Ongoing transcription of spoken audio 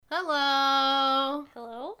Hello.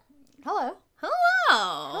 Hello? Hello. Hello.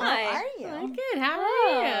 Hi. How are you? I'm good. How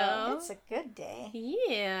Oh, are you? It's a good day.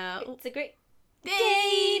 Yeah. It's a great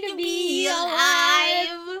Day to be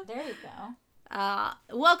alive. There you go.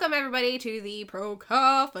 Welcome everybody to the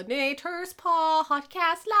Procaffeinators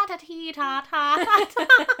podcast. La ta ti ta ta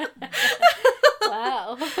ta.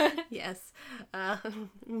 Wow. Yes.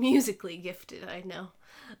 Musically gifted, I know.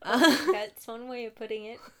 That's one way of putting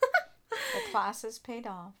it. The classes paid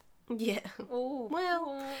off. Yeah. Oh.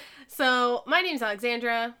 Well, so my name's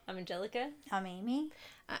Alexandra. I'm Angelica. I'm Amy.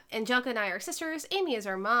 Angelica and I are sisters. Amy is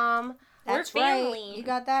our mom. That's We're family. right. You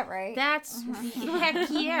got that right. That's heck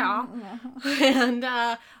yeah.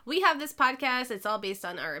 And we have this podcast. It's all based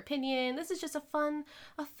on our opinion. This is just a fun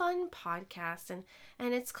podcast, and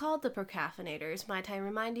it's called the Procaffeinators. Might I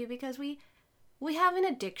remind you, because we have an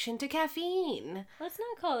addiction to caffeine. Let's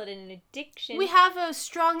not call it an addiction. We have a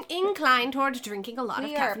strong incline towards drinking a lot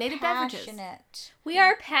of caffeinated beverages. We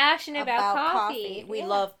are passionate about coffee. We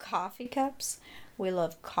love coffee cups. We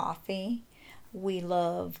love coffee. We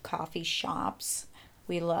love coffee shops.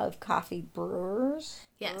 We love coffee brewers.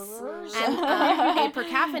 Yes. Brewers. And a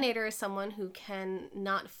procaffeinator is someone who can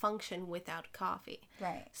not function without coffee.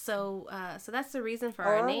 Right. So that's the reason for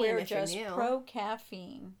our name. We're if just you're new. pro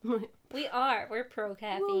caffeine. We are. We're pro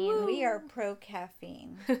caffeine. We are pro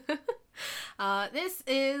caffeine. This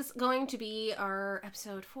is going to be our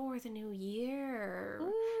episode for the new year.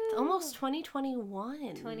 It's almost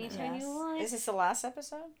 2021. 2021. Is this the last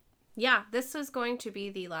episode? Yeah, this is going to be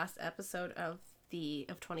the last episode of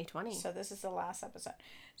 2020. So this is the last episode.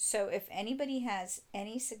 So if anybody has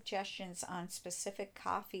any suggestions on specific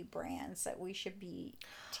coffee brands that we should be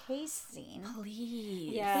tasting,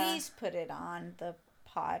 Please. Yeah. please put it on the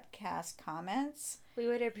podcast comments. We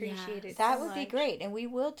would appreciate it. That so would be much. great. And we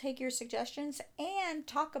will take your suggestions and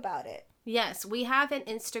talk about it. Yes, we have an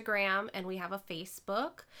Instagram and we have a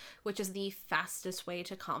Facebook, which is the fastest way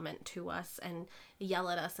to comment to us and yell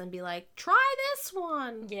at us and be like, try this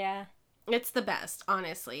one. Yeah. It's the best,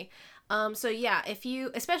 honestly. So yeah, if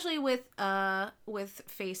you, especially with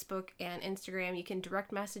Facebook and Instagram, you can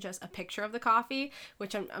direct message us a picture of the coffee,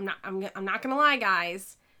 which I'm not gonna lie,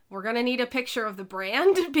 guys. We're gonna need a picture of the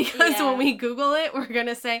brand because Yeah. when we Google it, we're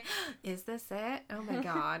gonna say, "Is this it? Oh my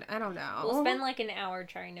god, I don't know." We'll spend like an hour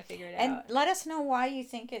trying to figure it And out. let us know why you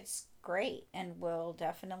think it's great. And we'll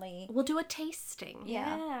definitely... We'll do a tasting.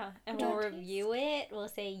 Yeah. And Do we'll a review it. We'll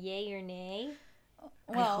say yay or nay.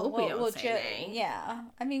 hope we don't say nay. Yeah.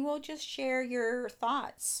 I mean, we'll just share your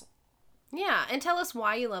thoughts. Yeah, and tell us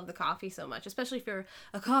why you love the coffee so much, especially if you're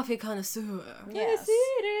a coffee connoisseur. Yes.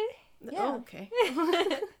 Yeah. Oh, okay.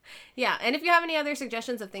 Yeah, and if you have any other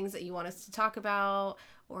suggestions of things that you want us to talk about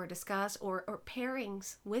or discuss or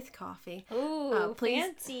pairings with coffee, Ooh, please-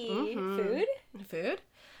 fancy Mhm. food.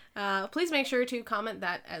 please make sure to comment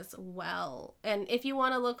that as well. And if you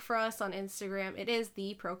want to look for us on Instagram, it is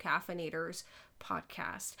the Procaffeinators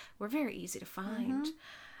podcast. We're very easy to find.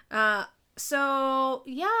 So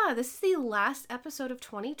yeah, this is the last episode of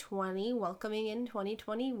 2020, welcoming in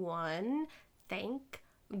 2021. Thank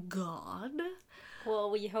God.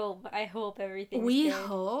 Well, I hope everything's We good.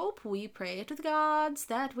 hope, we pray to the gods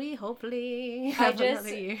that we hopefully I have just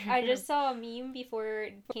another year. I just saw a meme before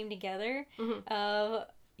it came together Mhm. of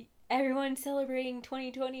everyone celebrating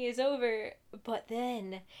 2020 is over, but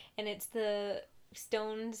then, and it's the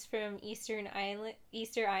stones from Easter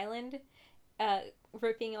Island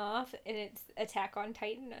ripping off, and it's Attack on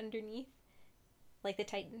Titan underneath, like the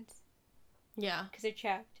Titans, Yeah, because they're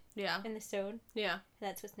trapped yeah, in the stone. yeah. And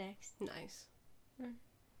that's what's next. Nice.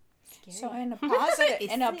 Scary. So in a positive,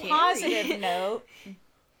 It's in a scary. positive note,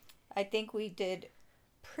 I think we did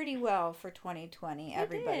pretty well for 2020.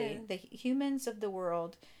 Everybody, did. the humans of the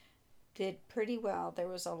world, did pretty well. There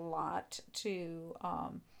was a lot to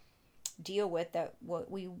deal with that what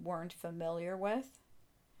we weren't familiar with,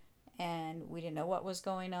 and we didn't know what was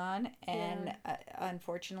going on. And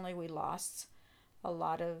unfortunately, we lost a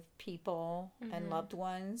lot of people and loved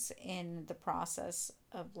ones in the process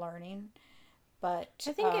of learning. But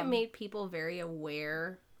I think it made people very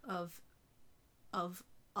aware of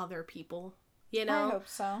other people, you know? I hope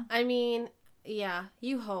so. I mean, yeah,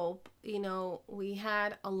 you hope. You know, we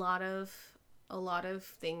had a lot of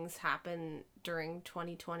things happen during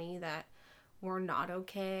 2020 that were not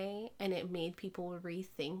okay, and it made people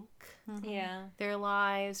rethink Yeah. their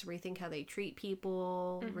lives, rethink how they treat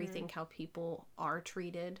people, rethink how people are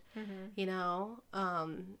treated, you know,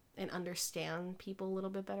 and understand people a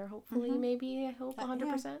little bit better, hopefully, maybe, I hope,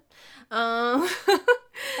 100%. I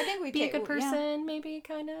think we Be a take- good person, yeah. maybe,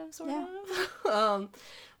 kind of, sort Yeah. of.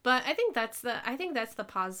 But I think that's the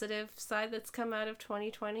positive side that's come out of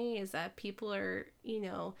 2020 is that people are,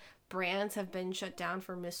 brands have been shut down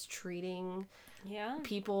for mistreating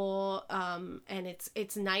people, and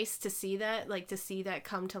it's nice to see that, like, to see that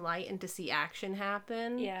come to light and to see action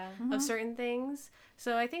happen of certain things.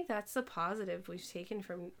 So I think that's the positive we've taken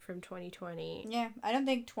from 2020. Yeah, I don't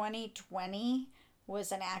think 2020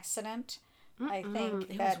 was an accident. I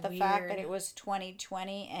think that the weird. fact that it was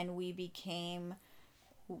 2020 and we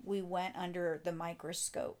went under the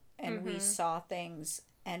microscope and we saw things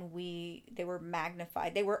and they were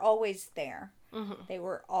magnified. They were always there. Mm-hmm. They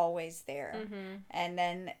were always there. Mm-hmm. And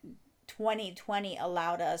then 2020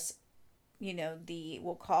 allowed us,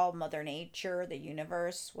 we'll call Mother Nature, the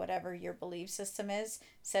universe, whatever your belief system is,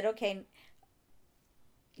 said, okay,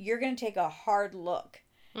 you're going to take a hard look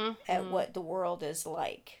at what the world is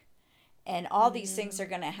like. And all these things are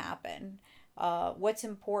going to happen. What's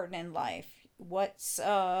important in life? What's what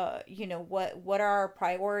are our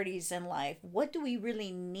priorities in life? What do we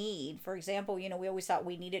really need? For example, we always thought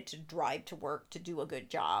we needed to drive to work to do a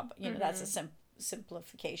good job. That's a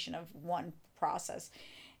simplification of one process.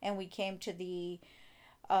 And we came to the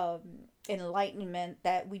enlightenment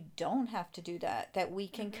that we don't have to do that we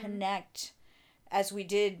can connect as we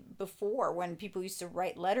did before when people used to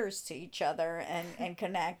write letters to each other and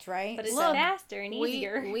connect, right? But it's faster and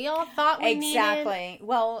easier. We all thought we exactly.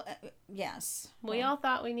 Well, yes. We all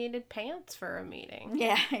thought we needed pants for a meeting.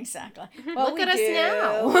 Yeah, exactly. Well, look at us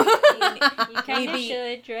now. You kind of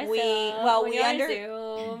should dress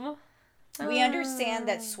up. We understand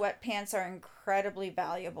that sweatpants are incredibly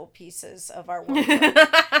valuable pieces of our wardrobe.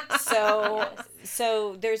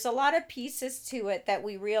 So there's a lot of pieces to it that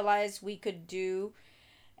we realized we could do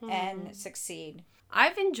and succeed.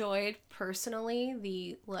 I've enjoyed personally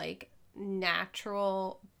the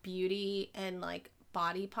natural beauty and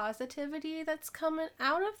body positivity that's coming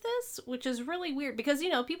out of this, which is really weird because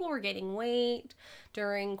people were gaining weight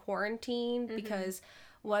during quarantine because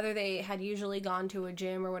whether they had usually gone to a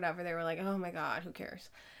gym or whatever, they were like, oh my god, who cares?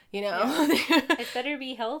 It's better to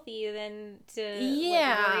be healthy than to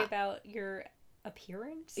worry about your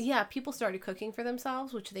appearance. Yeah, people started cooking for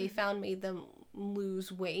themselves, which they found made them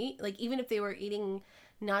lose weight. Even if they were eating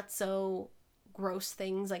not so gross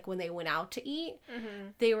things when they went out to eat,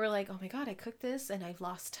 they were like, oh my god, I cooked this and I've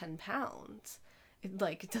lost 10 pounds. It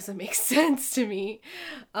doesn't make sense to me.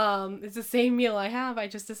 It's the same meal I have. I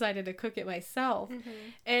just decided to cook it myself.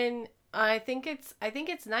 And I think it's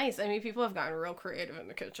nice. I mean, people have gotten real creative in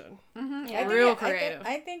the kitchen. Mm-hmm. Yeah, real creative.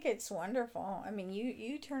 I think it's wonderful. I mean,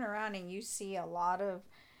 you turn around and you see a lot of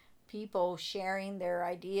people sharing their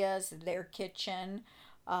ideas, their kitchen,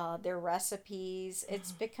 their recipes.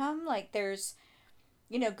 It's become there's,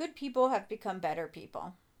 good people have become better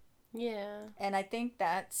people. Yeah. And I think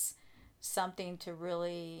that's something to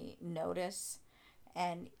really notice.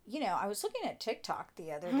 And I was looking at TikTok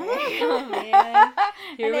the other day. Oh man,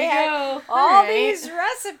 here we go. All these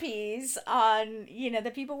recipes on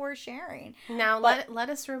that people were sharing. Now let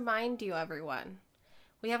us remind you, everyone,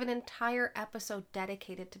 we have an entire episode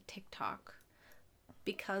dedicated to TikTok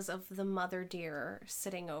because of the mother deer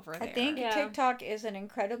sitting over there. I think TikTok is an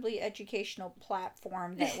incredibly educational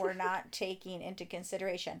platform that we're not taking into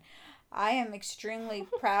consideration. I am extremely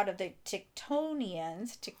proud of the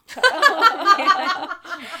TikTonians. They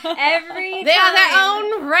are their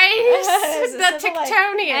own race. The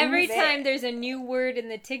Tiktonians. Every time there's a new word in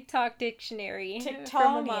the TikTok dictionary.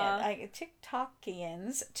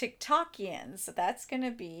 TikTokians. That's going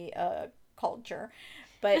to be a culture.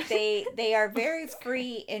 But they are very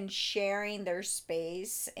free in sharing their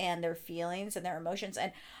space and their feelings and their emotions.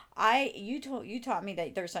 And you taught me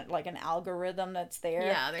that there's an algorithm that's there.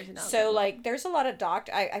 Yeah, there's an algorithm. So there's a lot of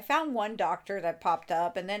I found one doctor that popped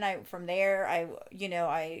up, and then I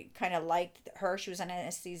kind of liked her. She was an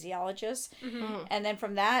anesthesiologist, and then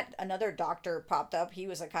from that another doctor popped up. He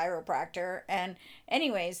was a chiropractor, and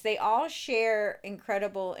anyways, they all share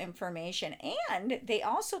incredible information, and they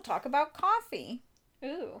also talk about coffee.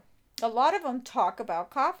 Ooh, a lot of them talk about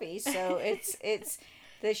coffee, so it's.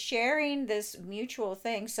 The sharing this mutual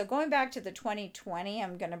thing. So going back to the 2020,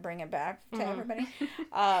 I'm going to bring it back to everybody. It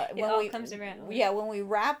all comes around. Yeah, when we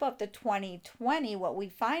wrap up the 2020, what we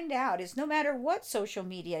find out is no matter what social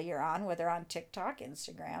media you're on, whether on TikTok,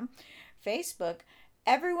 Instagram, Facebook,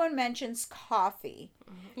 everyone mentions coffee.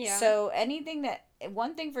 Yeah. So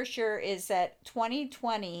one thing for sure is that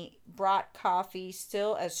 2020 brought coffee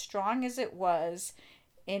still as strong as it was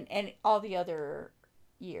in all the other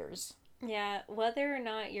years. Yeah, whether or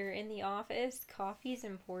not you're in the office, coffee's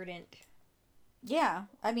important. Yeah,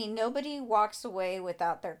 I mean, nobody walks away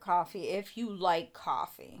without their coffee if you like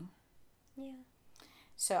coffee. Yeah.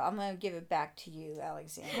 So I'm going to give it back to you,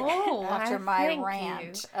 Alexandra. Oh, after my thank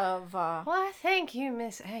rant you. of... Well, thank you,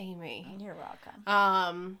 Miss Amy. You're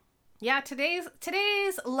welcome. Yeah, today's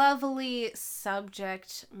lovely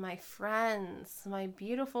subject, my friends, my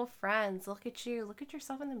beautiful friends. Look at you. Look at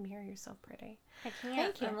yourself in the mirror. You're so pretty. I can't.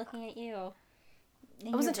 Thank you. I'm looking at you.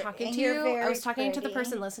 I wasn't talking to you. I was talking to the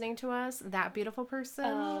person listening to us. That beautiful person.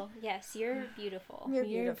 Oh, yes, you're beautiful. You're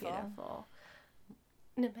You're beautiful. beautiful.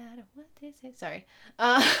 No matter what they say. Sorry.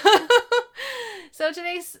 So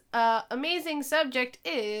today's amazing subject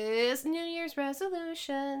is New Year's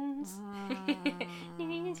resolutions. New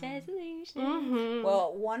Year's resolution. Mm-hmm.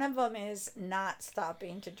 Well, one of them is not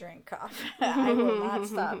stopping to drink coffee. I will not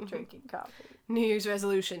stop drinking coffee. New Year's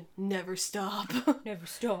resolution: never stop. Never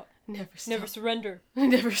stop. Never stop. Never surrender.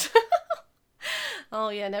 Never stop. Oh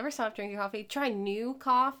yeah, never stop drinking coffee. Try new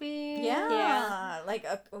coffee. Yeah. Like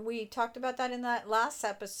we talked about that in that last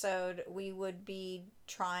episode. We would be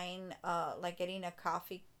trying, like getting a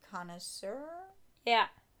coffee connoisseur. Yeah.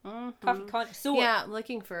 Mm-hmm. Coffee connoisseur. Yeah,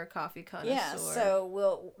 looking for a coffee connoisseur. Yeah. So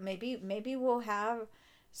we'll maybe we'll have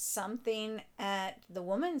something at the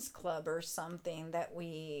women's club or something that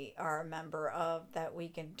we are a member of that we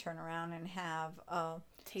can turn around and have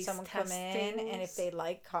Taste someone come in, and if testings. they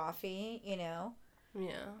like coffee, Yeah.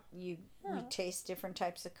 we taste different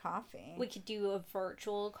types of coffee. We could do a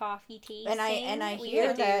virtual coffee tasting. And I We hear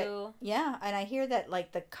could that do- and I hear that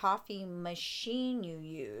like the coffee machine you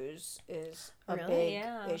use is a Really? big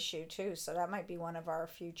Yeah. issue too. So that might be one of our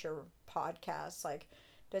future podcasts. Like,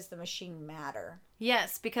 does the machine matter?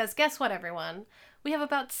 Yes, because guess what, everyone? We have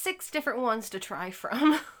about 6 different ones to try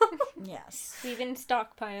from. Yes. We've been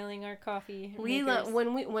stockpiling our coffee. We makers. love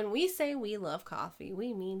when we say we love coffee,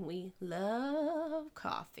 we mean we love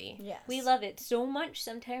coffee. Yes. We love it so much.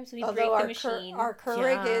 Sometimes we break Although the our machine. our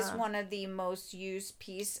Keurig is Yeah. one of the most used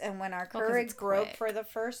piece, and when our 'cause Keurig it's broke quick. for the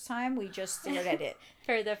first time, we just stared at it.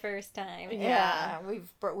 For the first time. Yeah.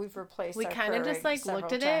 we've replaced. We our kinda just, Keurig like, several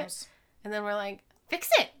looked at it. times. And then we're like, fix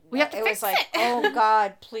it. We have to It fix was like, it. oh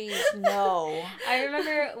God, please no. I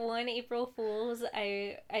remember one April Fool's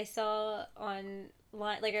I saw online,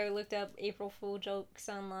 like I looked up April Fool jokes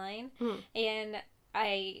online, and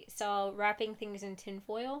I saw wrapping things in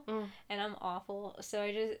tinfoil, and I'm awful. So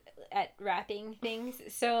I just at wrapping things.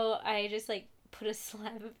 So I just like put a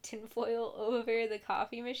slab of tinfoil over the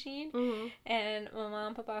coffee machine, and my mom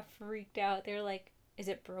and papa freaked out. They were like, "Is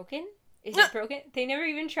it broken? Is it broken?" They never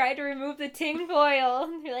even tried to remove the tinfoil.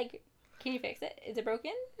 They're like, "Can you fix it? Is it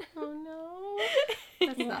broken?" Oh no.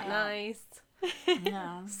 That's not nice.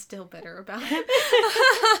 No. Still bitter about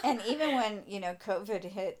it. And even when, COVID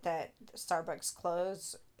hit that Starbucks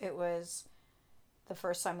closed, it was the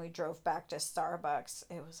first time we drove back to Starbucks.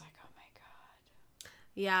 It was like, oh my God.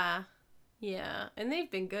 Yeah. Yeah. And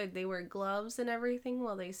they've been good. They wear gloves and everything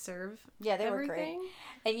while they serve. Yeah, they were great.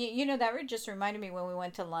 everything. And that just reminded me when we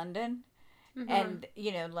went to London. And,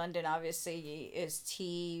 London obviously is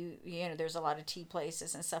tea, there's a lot of tea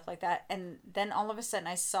places and stuff like that. And then all of a sudden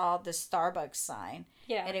I saw the Starbucks sign.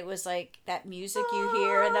 Yeah. And it was like that music you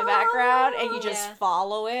hear in the background and you just Yeah.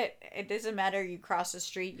 follow it. It doesn't matter. You cross the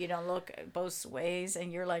street, you don't look both ways,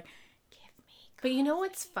 and you're like, give me. But you know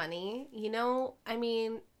what's funny? I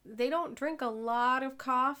mean, they don't drink a lot of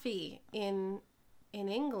coffee in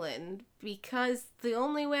England, because the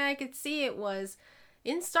only way I could see it was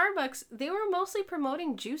in Starbucks, they were mostly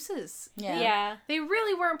promoting juices. Yeah. They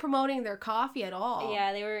really weren't promoting their coffee at all.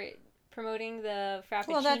 Yeah, they were promoting the frappuccinos.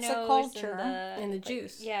 Well, that's a culture. And the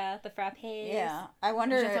juice. Yeah, the frappes. Yeah, I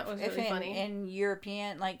wonder Which I thought was if really funny. in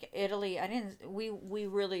European, like Italy, we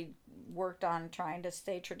really worked on trying to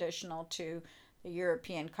stay traditional to the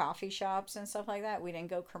European coffee shops and stuff like that. We didn't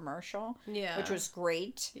go commercial, Yeah. which was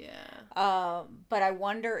great. Yeah. But I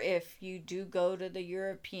wonder if you do go to the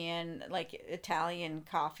European, like Italian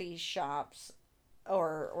coffee shops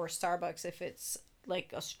or Starbucks, if it's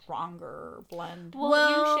like a stronger blend.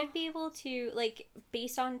 Well, you should be able to, like,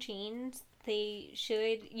 based on chains, you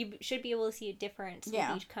should be able to see a difference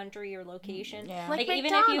Yeah. with each country or location. Yeah. Like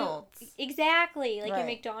even McDonald's. if you exactly like Right. in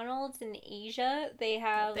McDonald's in Asia, they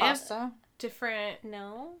have They have- Pasta, Different.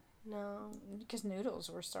 no. because noodles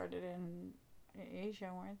were started in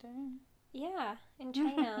Asia, weren't they? Yeah, in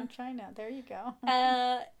China. China. There you go.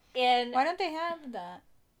 And Why don't they have that?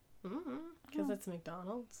 Because it's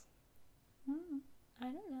McDonald's. I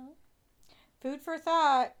don't know. Food for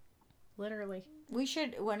thought. Literally. We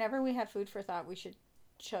should, whenever we have food for thought, we should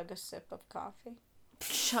chug a sip of coffee.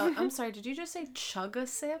 I'm sorry, did you just say chug a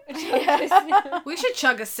sip? I We should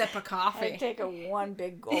chug a sip of coffee. take one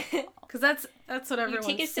big gulp. Because that's what You everyone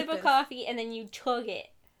take a sip of coffee and then you chug it.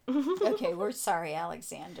 Okay, we're sorry,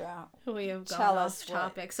 Alexandra. We have gone Tell off us what-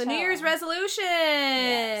 topic. So tell New Year's us. resolutions,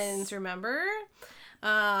 Yes. remember?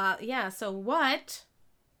 Yeah, so what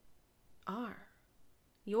are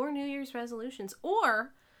your New Year's resolutions,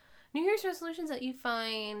 or New Year's resolutions that you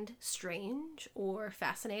find strange or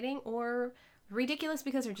fascinating or ridiculous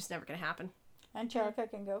because they're just never going to happen? Angelica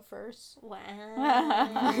can go first.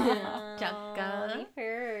 Wow. Chaka. Me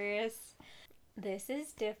first. This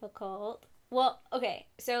is difficult. Well, okay,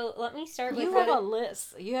 so let me start with You have a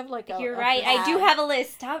list. You have like a. You're a right. I do bag. have a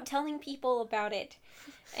list. Stop telling people about it.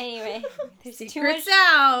 Anyway, there's too much. Secrets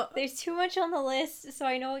out. There's too much on the list, so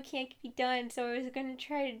I know it can't be done. So I was gonna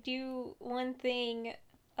try to do one thing.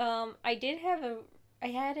 I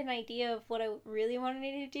had an idea of what I really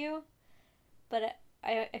wanted to do, but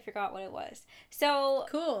I forgot what it was. So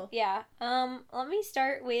Cool. yeah. Let me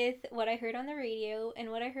start with what I heard on the radio,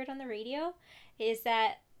 and what I heard on the radio is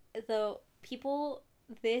that the people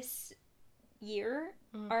this year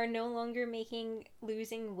Mm. are no longer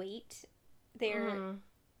losing weight.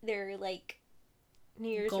 They're like New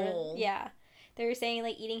Year's Goal. they're saying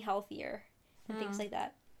like eating healthier and things Mm. like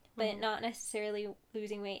that, but Mhm. not necessarily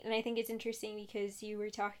losing weight. And I think it's interesting because you were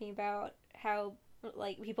talking about how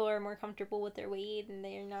like people are more comfortable with their weight and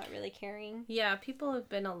they're not really caring. Yeah, people have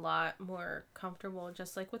been a lot more comfortable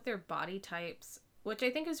just like with their body types, which I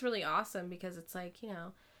think is really awesome because it's like, you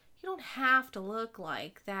don't have to look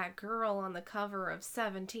like that girl on the cover of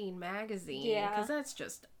 17 magazine. Yeah. Because that's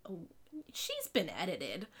just, she's been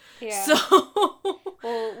edited. Yeah. So,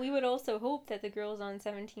 Well, we would also hope that the girls on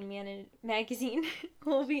 17 magazine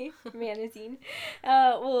will be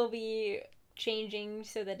will be changing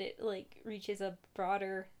so that it like reaches a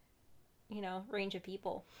broader, range of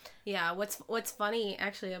people. yeah, what's funny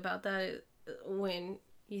actually about that, when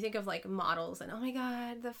you think of like models and, oh my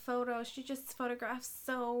God, the photo, she just photographs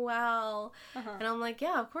so well. Uh-huh. And I'm like,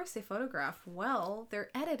 yeah, of course they photograph well. They're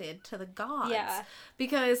edited to the gods. Yeah.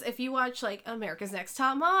 Because if you watch like America's Next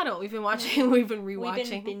Top Model, we've been watching, we've been We've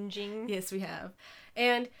rewatching. been binging. Yes, we have.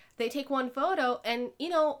 And they take one photo and,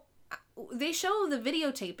 they show the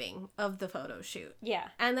videotaping of the photo shoot. Yeah.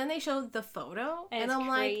 And then they show the photo. And And it's I'm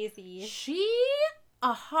crazy. like, she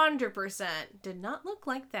 100% did not look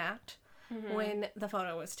like that Mhm. when the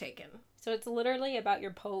photo was taken. So it's literally about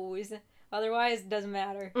your pose. Otherwise, it doesn't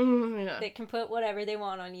matter. Yeah. They can put whatever they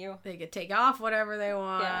want on you. They could take off whatever they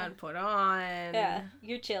want, Yeah. put on. Yeah,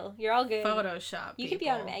 you're chill. You're all good. Photoshop. You could be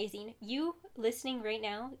on a magazine. You listening right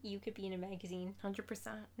now, you could be in a magazine.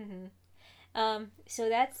 100%. So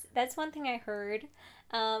that's one thing I heard.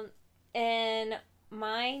 And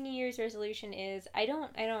my New Year's resolution is I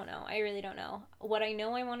don't know. I really don't know. What I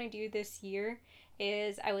know I want to do this year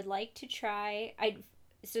is I would like to try.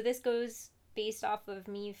 So this goes based off of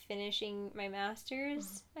me finishing my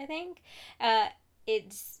master's. I think I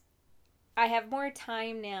have more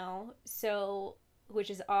time now, so which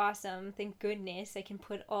is awesome. Thank goodness I can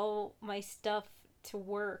put all my stuff to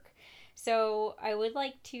work. So I would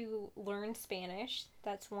like to learn Spanish.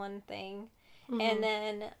 That's one thing. Mm-hmm. And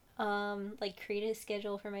then like create a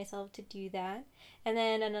schedule for myself to do that. And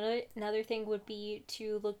then another thing would be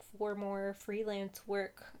to look for more freelance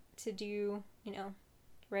work to do,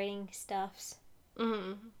 writing stuffs.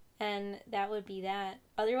 Mm-hmm. And that would be that.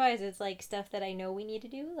 Otherwise it's like stuff that I know we need to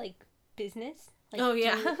do, like business. Like Oh,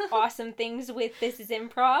 yeah. do awesome things with This Is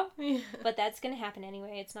Improv. Yeah. But that's going to happen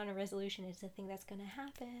anyway. It's not a resolution. It's a thing that's going to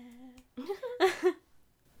happen.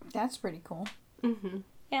 That's pretty cool. Mm-hmm.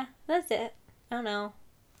 Yeah, that's it. I don't know.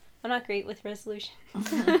 I'm not great with resolutions.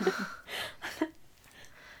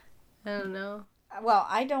 I don't know. Well,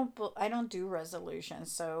 I don't do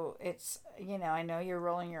resolutions, so it's, I know you're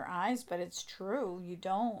rolling your eyes, but it's true. You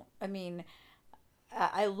don't. I mean,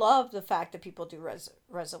 I love the fact that people do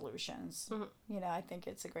resolutions. Mhm. I think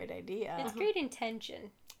it's a great idea. It's great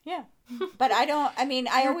intention. Yeah. But I don't, I mean,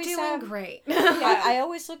 I You're always doing have, great. I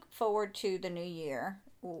always look forward to the new year,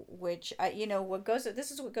 which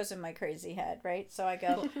this is what goes in my crazy head, right? So I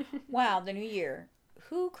go, wow, the new year.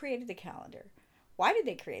 Who created the calendar? Why did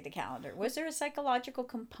they create the calendar? Was there a psychological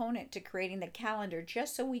component to creating the calendar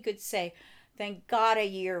just so we could say, thank God a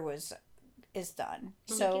year is done?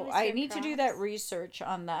 So us I their need to do that props. research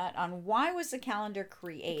on that, on why was the calendar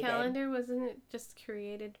created? Calendar, wasn't it just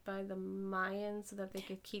created by the Mayans so that they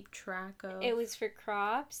could keep track of? It was for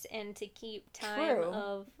crops and to keep time True.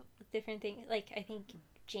 of different things. Like, I think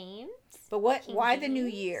James. But King why the new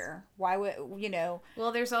James? year? Why would,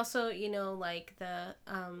 Well, there's also, like the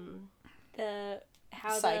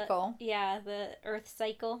cycle. The Earth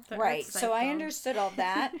cycle. the Right. Earth So I cycle. understood all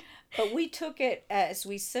that, but we took it as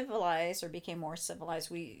we civilized or became more civilized.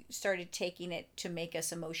 We started taking it to make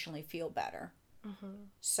us emotionally feel better.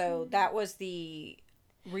 So that was the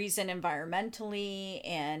reason environmentally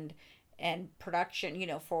and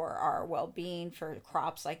production, for our well-being, for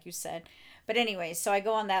crops, like you said. But anyway, so I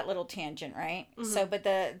go on that little tangent, right? So, but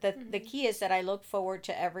the key is that I look forward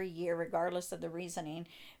to every year, regardless of the reasoning,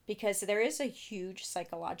 because there is a huge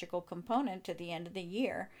psychological component to the end of the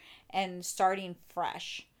year and starting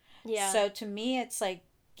fresh. Yeah. So to me, it's like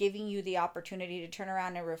giving you the opportunity to turn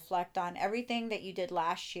around and reflect on everything that you did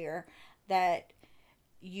last year that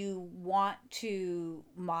you want to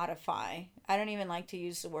modify. I don't even like to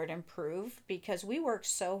use the word improve, because we work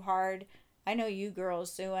so hard. I know you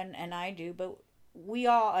girls do, and I do, but we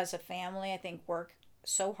all as a family, I think, work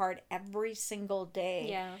so hard every single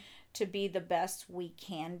day to be the best we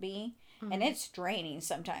can be. And it's draining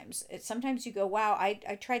sometimes. Sometimes you go, wow,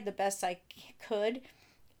 I tried the best I could,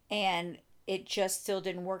 and it just still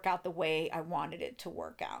didn't work out the way I wanted it to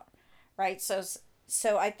work out, right?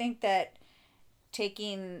 So I think that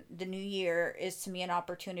taking the new year is to me an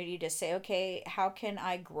opportunity to say, okay, how can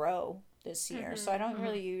I grow this year? So I don't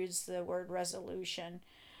really use the word resolution,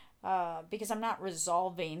 because I'm not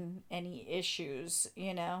resolving any issues,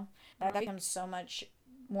 that becomes so much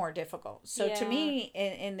more difficult. So to me,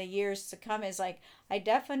 in the years to come, is like,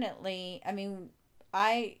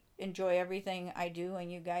 I enjoy everything I do,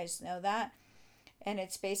 and you guys know that. And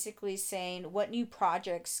it's basically saying, what new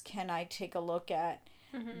projects can I take a look at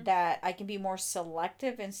that I can be more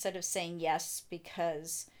selective, instead of saying yes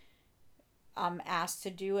because I'm asked to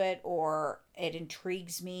do it, or it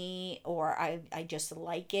intrigues me, or I just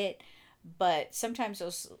like it. But sometimes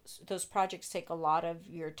those projects take a lot of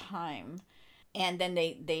your time, and then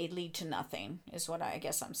they lead to nothing, is what I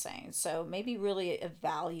guess I'm saying. So maybe really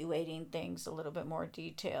evaluating things a little bit more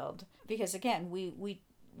detailed, because again,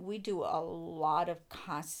 we do a lot of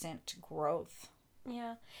constant growth.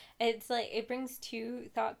 Yeah. It's like, it brings two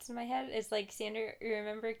thoughts in my head. It's like, Sandra, you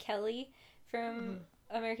remember Kelly from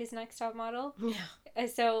America's Next Top Model? Yeah.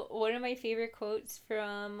 So one of my favorite quotes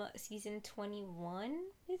from season 21,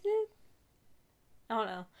 is it? I don't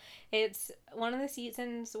know. It's one of the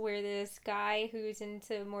seasons where this guy who's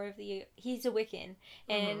into more of he's a Wiccan,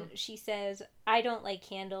 and she says, I don't like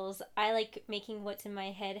candles. I like making what's in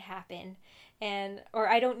my head happen. Or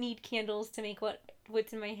I don't need candles to make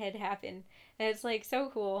what's in my head happen. And it's like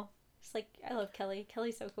so cool. It's like, I love Kelly.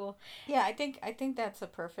 Kelly's so cool. Yeah, I think that's a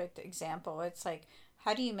perfect example. It's like,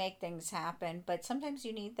 how do you make things happen? But sometimes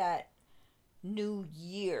you need that new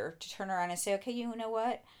year to turn around and say, okay, you know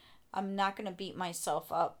what? I'm not going to beat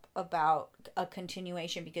myself up about a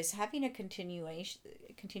continuation, because having a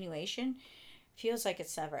continuation feels like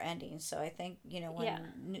it's never ending. So I think,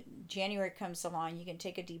 when January comes along, you can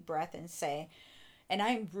take a deep breath and say, and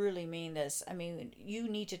I really mean this, you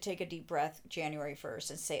need to take a deep breath January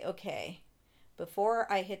 1st and say, okay, before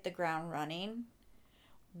I hit the ground running,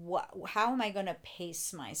 how am I going to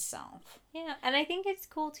pace myself? Yeah, and I think it's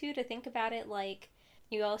cool too to think about it like,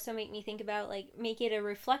 you also make me think about, like, make it a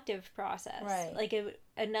reflective process. Right. Like,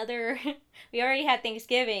 another, we already had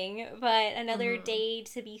Thanksgiving, but another day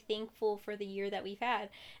to be thankful for the year that we've had.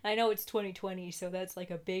 And I know it's 2020, so that's,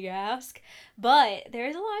 like, a big ask. But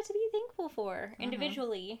there's a lot to be thankful for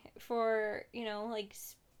individually, for, like,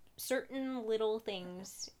 certain little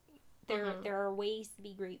things. There are ways to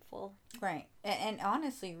be grateful. Right. And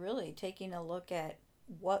honestly, really taking a look at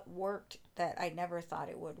what worked that I never thought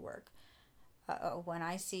it would work. When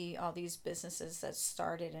I see all these businesses that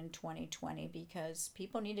started in 2020 because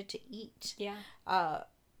people needed to eat. Yeah. Or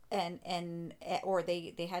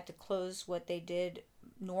they had to close what they did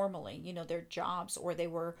normally, their jobs, or they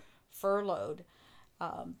were furloughed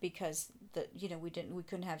because we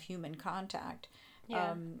couldn't have human contact.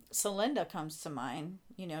 Yeah. Celinda comes to mind.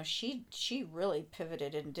 She really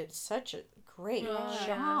pivoted and did such a great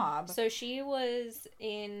job. So she was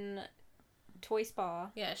in Toy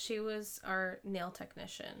Spa. Yeah, she was our nail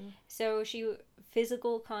technician. So she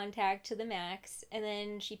physical contact to the max, and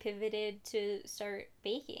then she pivoted to start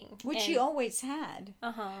baking, which she always had.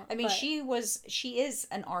 She is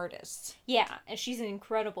an artist. Yeah, and she's an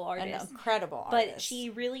incredible artist. But she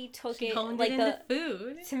really took it like the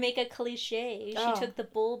food to make a cliche. She took the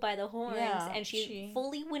bull by the horns, and she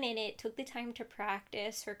fully went in it. Took the time to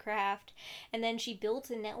practice her craft, and then she built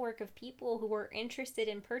a network of people who were interested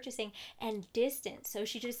in purchasing and distance. So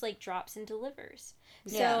she just like drops and delivers.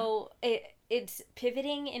 So it's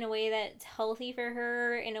pivoting in a way that's healthy for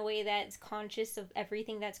her, in a way that's conscious of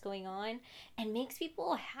everything that's going on, and makes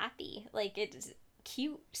people happy. Like, it's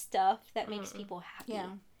cute stuff that makes people happy. Yeah.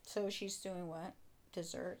 So she's doing what?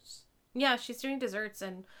 Desserts? Yeah, she's doing desserts,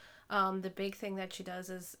 and the big thing that she does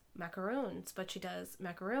is macaroons, but she does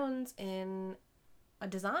macaroons in a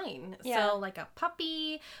design. Yeah. So like a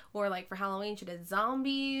puppy, or like for Halloween she did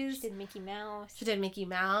zombies. She did Mickey Mouse. She did Mickey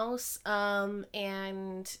Mouse.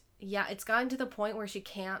 And yeah, it's gotten to the point where she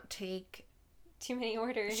can't take Too many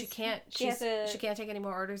orders. she can't She has she can't take any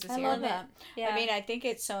more orders this I year. love that. Yeah. I mean, I think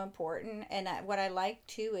it's so important, and what I like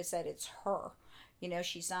too is that it's her. You know,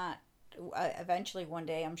 she's not. Eventually, one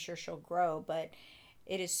day, I'm sure she'll grow, but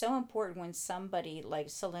it is so important when somebody like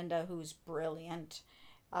Celinda, who's brilliant,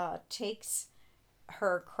 takes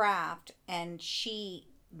her craft and she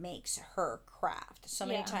makes her craft. So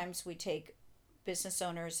many Yeah. times we take business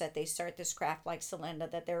owners that they start this craft like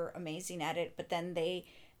Celinda, that they're amazing at it, but then they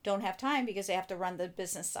don't have time because they have to run the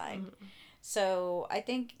business side. Mm-hmm. So I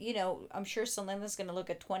think, you know, I'm sure Celinda's going to look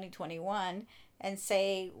at 2021 and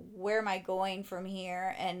say, where am I going from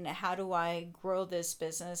here, and how do I grow this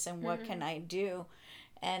business, and what can I do?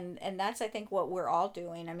 And that's, I think, what we're all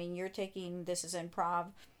doing. I mean, you're taking, this is improv,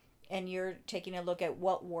 and you're taking a look at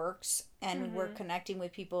what works, and we're connecting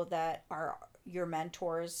with people that are your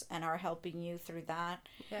mentors and are helping you through that.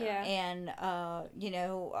 Yeah. And you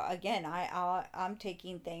know, again, I'm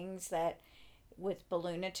taking things that with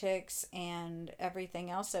Balloonatics and everything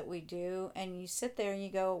else that we do, and you sit there and you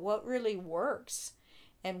go, what really works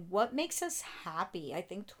and what makes us happy? I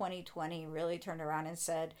think 2020 really turned around and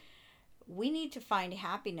said, we need to find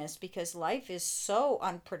happiness because life is so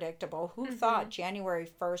unpredictable. Who thought January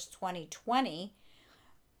 1st, 2020,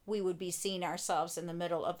 we would be seeing ourselves in the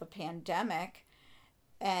middle of a pandemic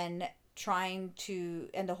and trying to,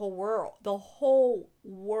 and the whole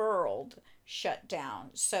world shut down.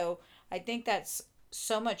 So I think that's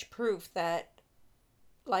so much proof that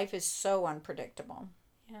life is so unpredictable.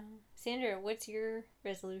 Yeah. Sandra, what's your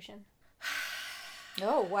resolution?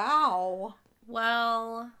 Oh, wow.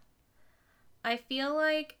 Well, I feel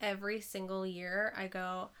like every single year I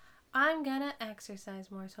go, I'm gonna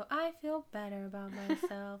exercise more so I feel better about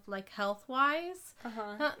myself, like health-wise.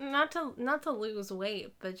 Uh-huh. Not to lose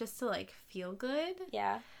weight, but just to like feel good.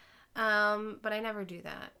 Yeah. But I never do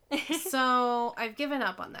that. So I've given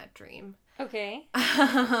up on that dream. Okay.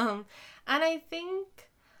 And I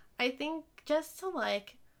think just to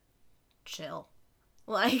like chill.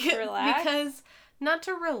 Like Relax? because not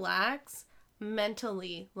to relax,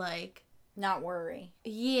 mentally, like Not worry.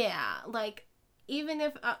 yeah, like even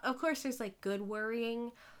if of course there's like good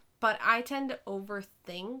worrying, but I tend to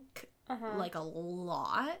overthink like a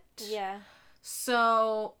lot. Yeah.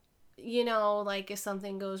 So, you know, like if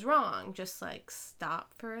something goes wrong, just like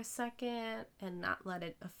stop for a second and not let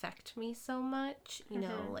it affect me so much, you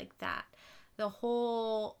know, like that.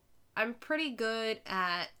 I'm pretty good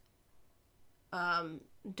at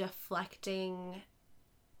deflecting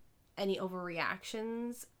any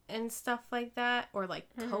overreactions and stuff like that, or like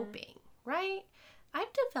coping, right? I've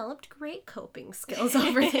developed great coping skills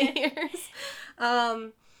over the years.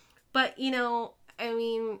 But you know, I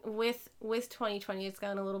mean, with 2020, it's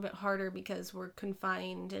gotten a little bit harder because we're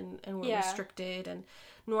confined and we're restricted. And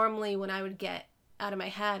normally when I would get out of my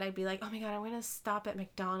head, I'd be like, oh my God, I'm going to stop at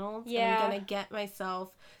McDonald's. Yeah. I'm going to get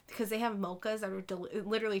myself, because they have mochas that are it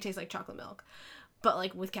literally tastes like chocolate milk, but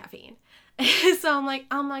like with caffeine. So I'm like,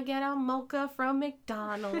 I'm going to get a mocha from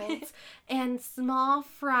McDonald's and small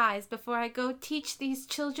fries before I go teach these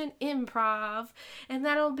children improv. And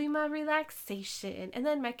that'll be my relaxation. And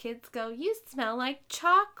then my kids go, you smell like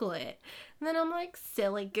chocolate. And then I'm like,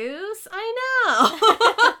 silly goose, I know.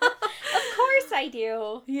 Of course I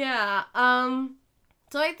do. Yeah.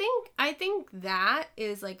 So I think that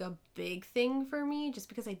is like a big thing for me, just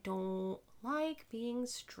because I don't like being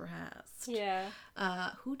stressed. Yeah.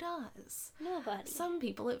 Who does? Nobody. Some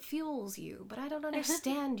people it fuels you, but I don't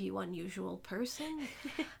understand you, unusual person.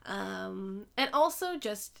 And also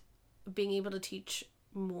just being able to teach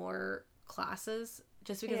more classes,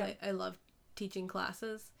 just because I love teaching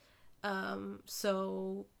classes.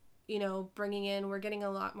 So, you know, we're getting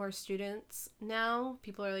a lot more students now.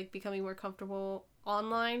 People are like becoming more comfortable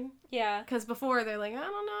online. Yeah. Because before they're like, I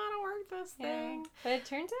don't know how to work this thing. But it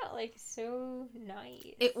turns out like so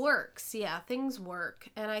nice. It works. Yeah, things work.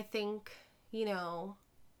 And I think, you know,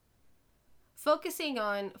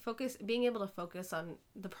 being able to focus on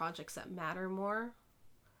the projects that matter more.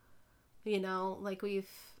 You know, like we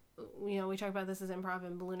talk about this as improv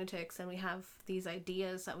and Balloonatics, and we have these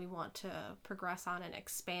ideas that we want to progress on and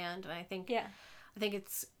expand. And I think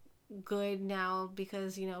it's good now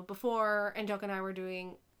because, you know, before Angelica and I were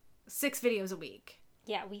doing 6 videos a week.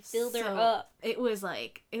 Yeah, we filled her up. It was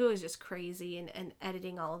just crazy, and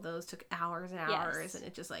editing all of those took hours and hours, and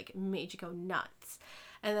it just like made you go nuts.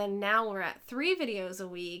 And then now we're at 3 videos a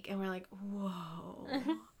week, and we're like, whoa,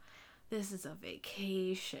 this is a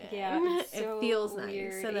vacation. Yeah, it feels nice.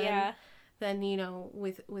 weird. And then then, you know,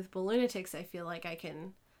 with Balloonatics, I feel like I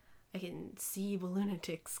can see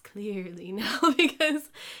Balloonatics clearly now because,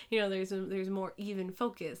 you know, there's more even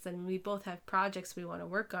focus, and we both have projects we want to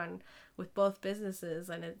work on with both businesses,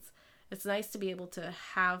 and it's nice to be able to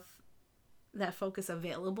have that focus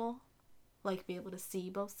available, like be able to see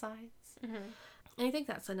both sides. Mm-hmm. And I think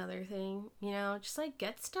that's another thing, you know, just like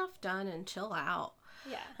get stuff done and chill out.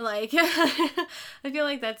 Yeah. Like I feel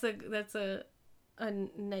like that's a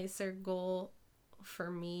nicer goal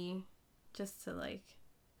for me, just to like,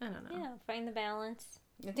 I don't know. Yeah, find the balance.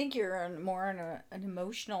 I think you're more on an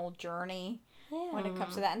emotional journey when it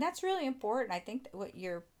comes to that, and that's really important. I think that what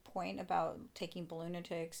your point about taking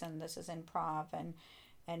Balloonatics, and this is improv, and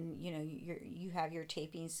you know, you have your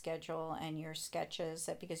taping schedule and your sketches,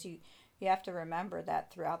 that because you have to remember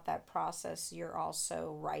that throughout that process you're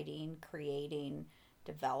also writing, creating,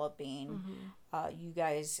 developing. You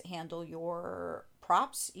guys handle your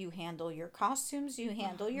props, you handle your costumes, you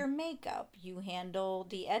handle your makeup, you handle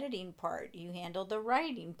the editing part, you handle the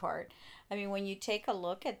writing part. I mean, when you take a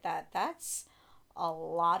look at that, that's a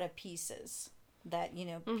lot of pieces that, you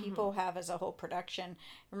know, people have as a whole production.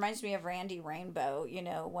 It reminds me of Randy Rainbow, you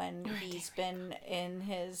know, when he's been in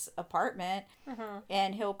his apartment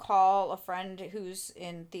and he'll call a friend who's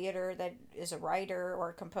in theater that is a writer or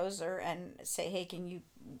a composer and say, hey, can you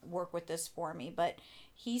work with this for me? But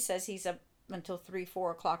he says he's up until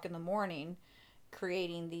 3-4 o'clock in the morning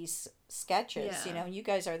creating these sketches. You know, you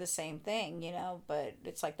guys are the same thing, you know, but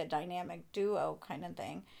it's like the dynamic duo kind of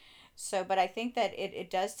thing. So, but I think that it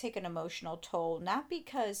does take an emotional toll, not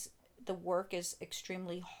because the work is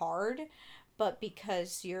extremely hard, but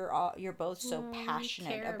because you're both so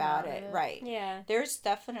passionate about it. Right. Yeah. There's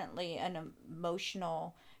definitely an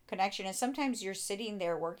emotional connection. And sometimes you're sitting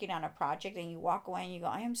there working on a project and you walk away and you go,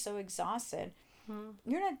 I am so exhausted.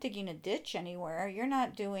 You're not digging a ditch anywhere. You're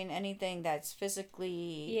not doing anything that's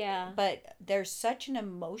physically... Yeah. But there's such an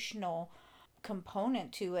emotional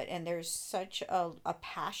component to it, and there's such a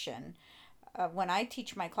passion. When I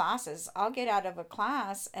teach my classes, I'll get out of a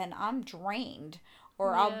class and I'm drained,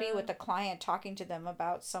 or I'll be with a client talking to them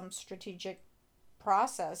about some strategic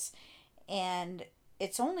process, and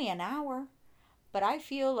it's only an hour, but I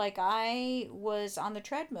feel like I was on the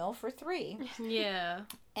treadmill for 3. Yeah.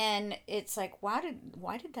 And it's like, why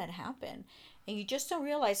did that happen? And you just don't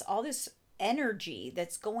realize all this energy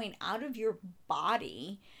that's going out of your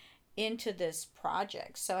body into this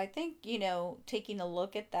project. So I think, you know, taking a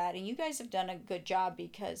look at that, and you guys have done a good job,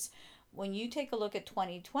 because when you take a look at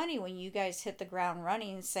 2020, when you guys hit the ground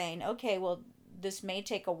running saying, okay, well, this may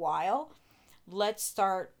take a while, let's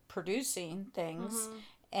start producing things.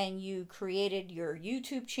 And you created your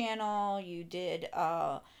YouTube channel, you did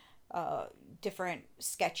different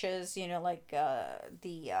sketches, you know, like the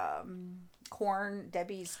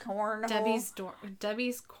Debbie's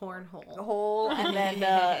cornhole, and then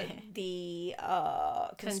the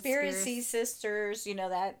conspiracy sisters, you know,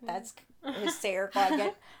 that's hysterical.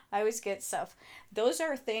 I always get stuff. Those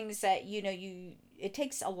are things that, you know, it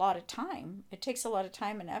takes a lot of time. It takes a lot of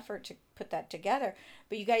time and effort to put that together.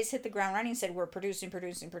 But you guys hit the ground running, said we're producing.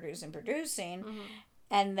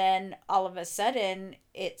 And then all of a sudden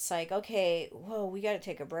it's like, okay, whoa, we got to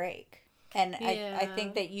take a break. And I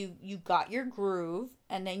think that you got your groove,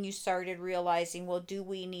 and then you started realizing, well, do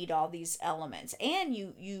we need all these elements? And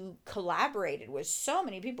you collaborated with so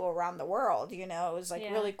many people around the world, you know, it was like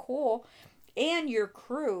really cool. And your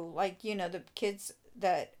crew, like, you know, the kids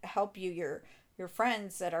that help you, your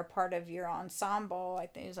friends that are part of your ensemble, I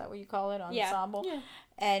think, is that what you call it? Ensemble? Yeah.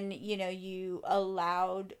 And, you know, you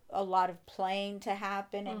allowed a lot of playing to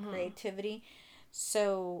happen and creativity.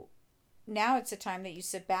 So now it's a time that you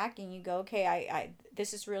sit back and you go, okay, I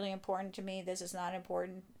this is really important to me. This is not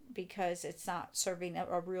important because it's not serving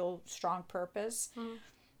a real strong purpose.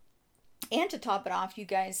 And to top it off, you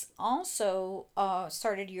guys also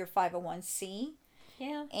started your 501c.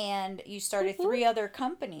 Yeah. And you started 3 other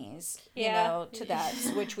companies, you know, to that,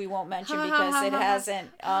 which we won't mention because it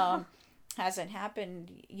hasn't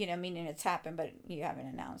happened, you know, meaning it's happened, but you haven't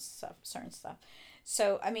announced certain stuff.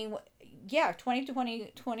 So, I mean,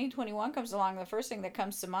 2021 comes along. The first thing that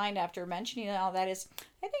comes to mind after mentioning all that is,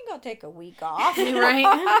 I think I'll take a week off,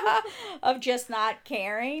 right? of just not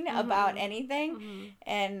caring about anything.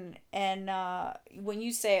 And when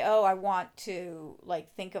you say, oh, I want to,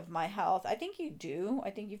 like, think of my health, I think you do.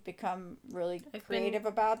 I think you've become really creative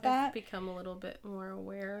about that. I've become a little bit more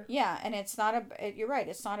aware. Yeah, and it's not you're right.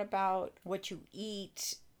 It's not about what you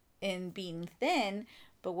eat in being thin,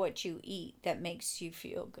 but what you eat that makes you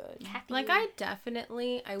feel good. Like, I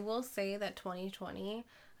will say that 2020,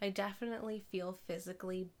 I definitely feel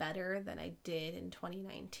physically better than I did in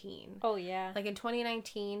 2019. Oh, yeah. Like in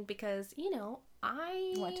 2019, because,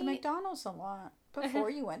 I went to McDonald's a lot before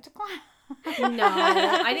you went to class. No,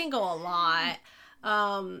 I didn't go a lot.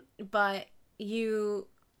 But you're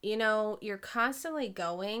constantly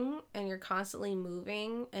going and you're constantly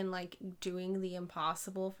moving and like doing the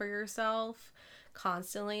impossible for yourself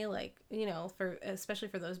constantly, like, especially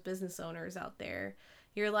for those business owners out there.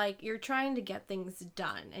 You're trying to get things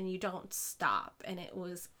done and you don't stop. And it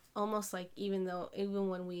was almost like even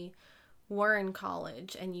when we were in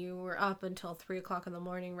college and you were up until 3:00 in the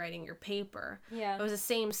morning writing your paper. Yeah. It was the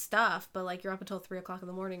same stuff, but like you're up until 3:00 in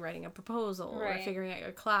the morning writing a proposal or figuring out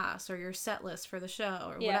your class or your set list for the show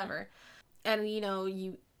or whatever. And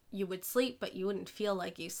you would sleep, but you wouldn't feel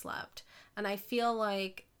like you slept. And I feel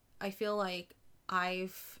like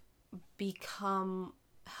I've become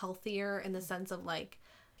healthier in the sense of like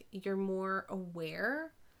you're more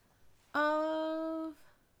aware of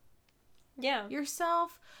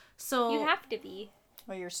yourself. So you have to be.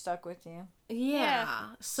 Well, you're stuck with you. Yeah.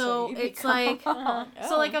 So it's like,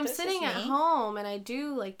 so like I'm sitting at home and I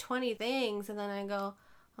do like 20 things and then I go,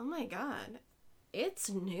 oh my God,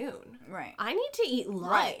 it's noon. Right. I need to eat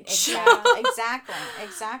lunch. Right.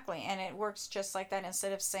 Exactly. And it works just like that.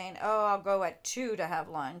 Instead of saying, oh, I'll go at 2 to have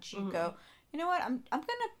lunch, you go, you know what, I'm going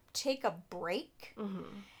to take a break.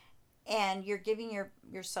 And you're giving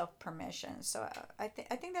yourself permission. So I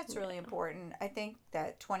think that's really important. I think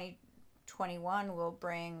that 2021 will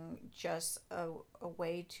bring just a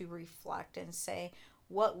way to reflect and say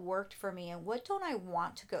what worked for me and what don't I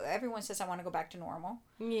want to go. Everyone says I want to go back to normal.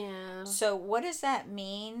 Yeah. So what does that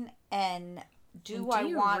mean? And do I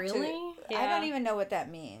want really? to? Yeah. I don't even know what that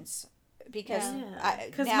means. Because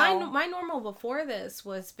my normal before this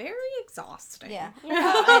was very exhausting. Yeah.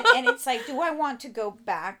 And it's like, do I want to go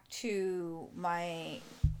back to my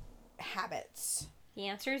habits? The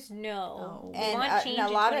answer is no. Oh. And want change a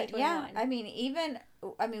lot in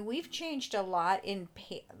 2021. we've changed a lot in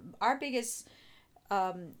our biggest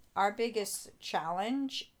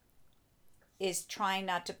challenge is trying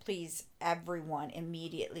not to please everyone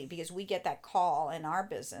immediately, because we get that call in our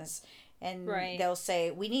business. And they'll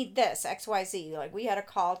say, we need this, XYZ. Like, we had a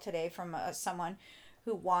call today from someone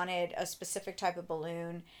who wanted a specific type of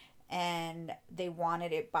balloon, and they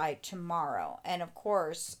wanted it by tomorrow. And, of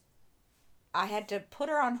course, I had to put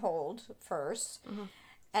her on hold first,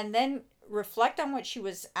 and then reflect on what she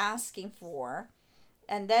was asking for,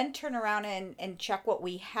 and then turn around and check what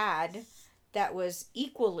we had that was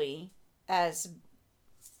equally as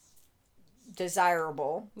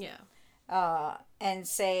desirable. Yeah. And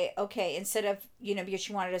say, okay, instead of, because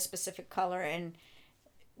she wanted a specific color and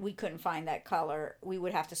we couldn't find that color, we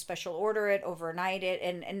would have to special order it, overnight it.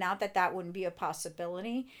 And not that wouldn't be a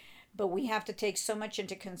possibility, but we have to take so much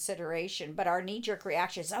into consideration. But our knee-jerk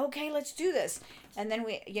reaction is, okay, let's do this. And then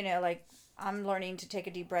we, I'm learning to take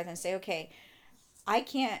a deep breath and say, okay, I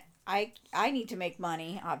need to make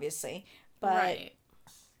money, obviously. But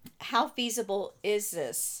how feasible is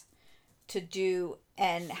this to do,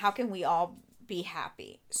 and how can we all be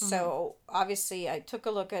happy? So obviously I took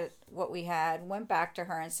a look at what we had, went back to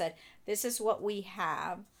her and said, this is what we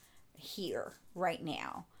have here right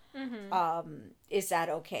now. Is that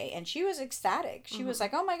okay? And she was ecstatic. She was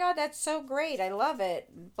like, oh my God, that's so great, I love it,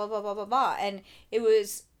 blah blah blah blah blah. And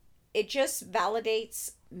it just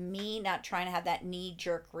validates me not trying to have that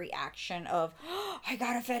knee-jerk reaction of, oh, I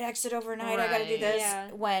gotta FedEx it overnight, I gotta do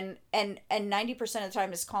this, when and 90% of the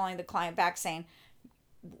time is calling the client back saying,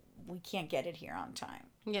 we can't get it here on time.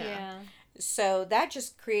 Yeah. So that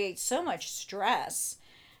just creates so much stress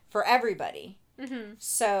for everybody.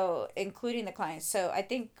 So, including the clients. So I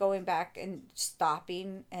think going back and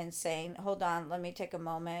stopping and saying, hold on, let me take a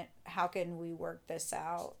moment. How can we work this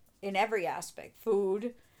out in every aspect?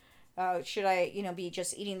 Food. Should I, be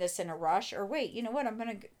just eating this in a rush? Or wait, you know what? I'm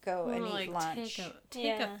going to go and eat lunch.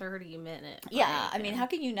 Take a 30-minute. Yeah. I mean, how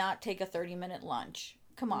can you not take a 30-minute lunch?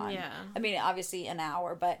 Come on. Yeah. I mean, obviously an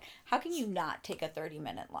hour, but how can you not take a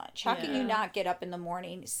 30-minute lunch? How can you not get up in the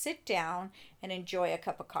morning, sit down, and enjoy a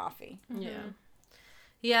cup of coffee? Yeah.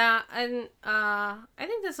 Yeah, and I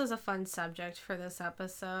think this was a fun subject for this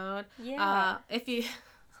episode. Yeah. If you,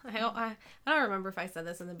 I don't remember if I said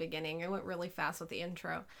this in the beginning. I went really fast with the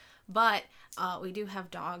intro. But we do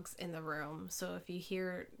have dogs in the room. So if you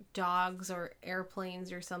hear dogs or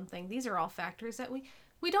airplanes or something, these are all factors that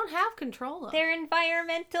we don't have control of. They're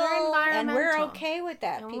environmental. And we're okay with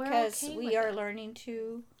that, because we are learning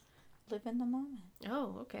to live in the moment.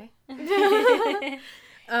 Oh, okay.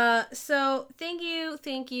 So thank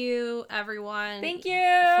you, everyone. Thank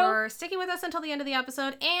you for sticking with us until the end of the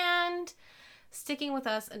episode. And sticking with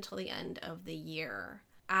us until the end of the year.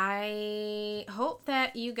 I hope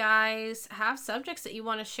that you guys have subjects that you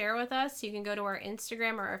want to share with us. You can go to our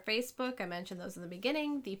Instagram or our Facebook. I mentioned those in the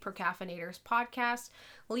beginning, the Procrastinators Podcast.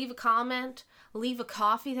 Leave a comment. Leave a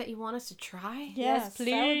coffee that you want us to try. Yes, please.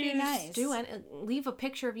 that would be nice. Do it. Leave a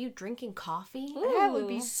picture of you drinking coffee. That would Ooh.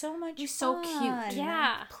 be so much Be fun. so cute.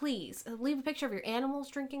 Yeah. Please leave a picture of your animals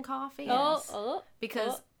drinking coffee. Oh.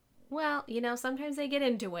 Because, well, sometimes they get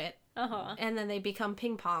into it Uh-huh. and then they become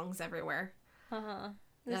ping pongs everywhere. Uh-huh.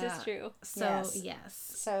 This is true. So,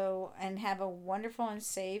 yes. So, and have a wonderful and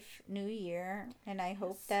safe new year. And I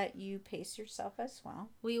hope that you pace yourself as well.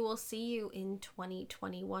 We will see you in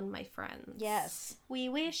 2021, my friends. Yes. We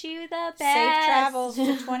wish you the best. Safe travels to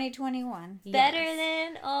 2021. Better Yes.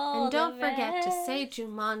 than all And don't the forget to rest. say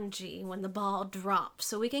Jumanji when the ball drops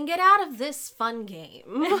so we can get out of this fun game.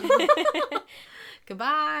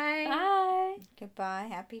 Goodbye. Bye. Goodbye.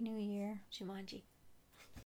 Happy New Year. Jumanji.